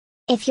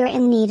If you're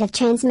in need of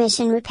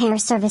transmission repair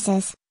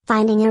services,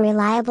 finding a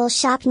reliable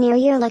shop near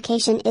your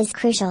location is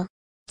crucial.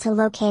 To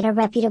locate a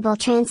reputable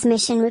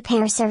transmission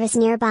repair service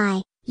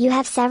nearby, you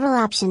have several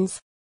options.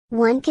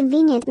 One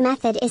convenient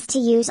method is to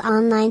use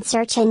online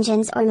search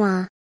engines or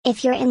MA.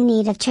 If you're in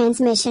need of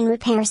transmission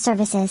repair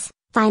services,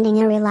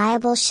 finding a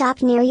reliable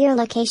shop near your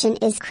location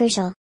is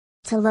crucial.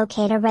 To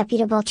locate a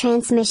reputable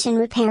transmission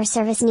repair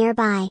service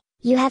nearby,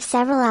 you have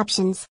several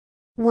options.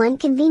 One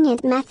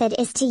convenient method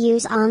is to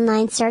use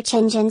online search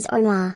engines or MA.